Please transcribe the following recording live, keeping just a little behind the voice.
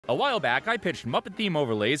A while back, I pitched Muppet theme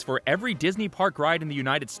overlays for every Disney park ride in the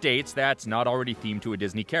United States that's not already themed to a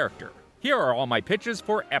Disney character. Here are all my pitches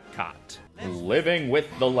for Epcot. Living with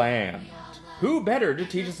the land. Who better to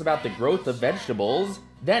teach us about the growth of vegetables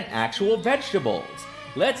than actual vegetables?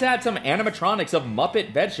 Let's add some animatronics of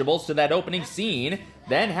Muppet vegetables to that opening scene,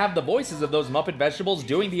 then have the voices of those Muppet vegetables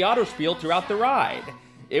doing the autospiel throughout the ride.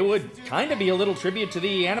 It would kind of be a little tribute to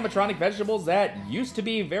the animatronic vegetables that used to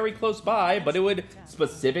be very close by, but it would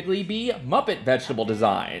specifically be Muppet vegetable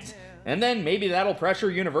designs. And then maybe that'll pressure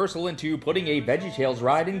Universal into putting a VeggieTales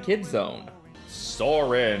ride in Kids Zone.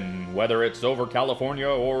 Soarin', whether it's over California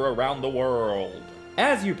or around the world.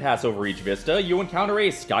 As you pass over each vista, you encounter a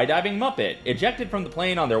skydiving Muppet, ejected from the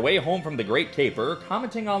plane on their way home from the Great Caper,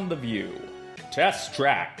 commenting on the view. Test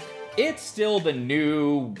track. It's still the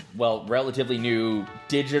new, well, relatively new,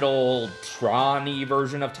 digital, Tron-y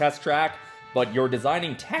version of Test Track, but you're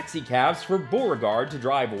designing taxi cabs for Beauregard to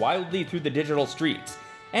drive wildly through the digital streets,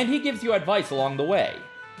 and he gives you advice along the way.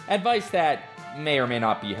 Advice that may or may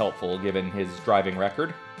not be helpful given his driving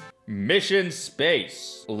record. Mission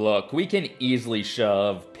Space. Look, we can easily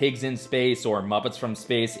shove Pigs in Space or Muppets from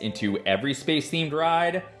Space into every space-themed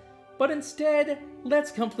ride, but instead, let's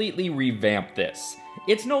completely revamp this.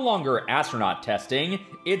 It's no longer astronaut testing,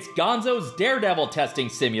 it's Gonzo's Daredevil testing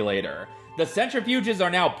simulator. The centrifuges are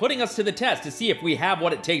now putting us to the test to see if we have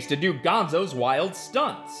what it takes to do Gonzo's wild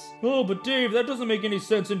stunts. Oh, but Dave, that doesn't make any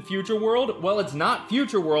sense in Future World. Well, it's not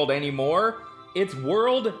Future World anymore, it's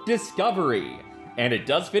World Discovery. And it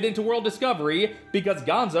does fit into World Discovery because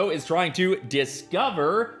Gonzo is trying to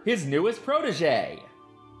discover his newest protege.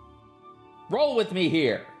 Roll with me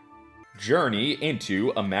here. Journey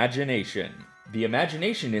into Imagination. The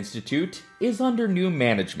Imagination Institute is under new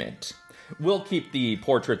management. We'll keep the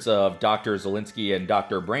portraits of Dr. Zelinsky and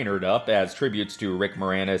Dr. Brainerd up as tributes to Rick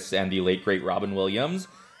Moranis and the late great Robin Williams,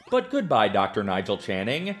 but goodbye Dr. Nigel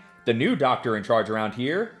Channing. The new doctor in charge around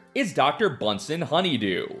here is Dr. Bunsen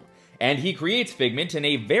Honeydew, and he creates Figment in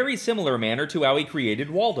a very similar manner to how he created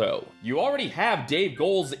Waldo. You already have Dave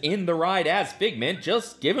Goelz in the ride as Figment,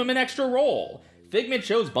 just give him an extra role. Figment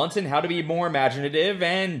shows Bunsen how to be more imaginative,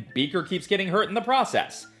 and Beaker keeps getting hurt in the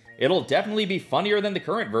process. It'll definitely be funnier than the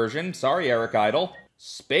current version, sorry Eric Idle.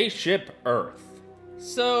 Spaceship Earth.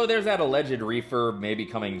 So there's that alleged reefer maybe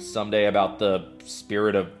coming someday about the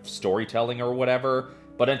spirit of storytelling or whatever,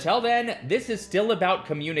 but until then, this is still about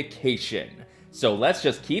communication. So let's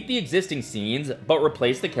just keep the existing scenes, but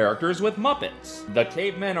replace the characters with Muppets. The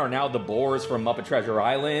cavemen are now the boars from Muppet Treasure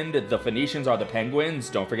Island, the Phoenicians are the penguins,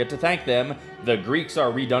 don't forget to thank them, the Greeks are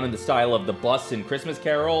redone in the style of the bus in Christmas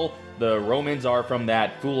Carol, the Romans are from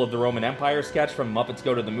that Fool of the Roman Empire sketch from Muppets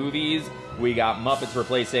Go to the Movies, we got Muppets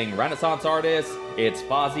replacing Renaissance artists, it's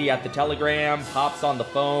Fozzie at the telegram, Pops on the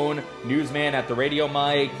phone, Newsman at the radio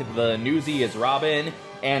mic, the Newsie is Robin,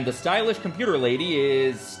 and the stylish computer lady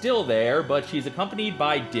is still there, but she's accompanied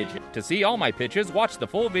by Digit. To see all my pitches, watch the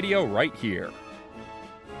full video right here.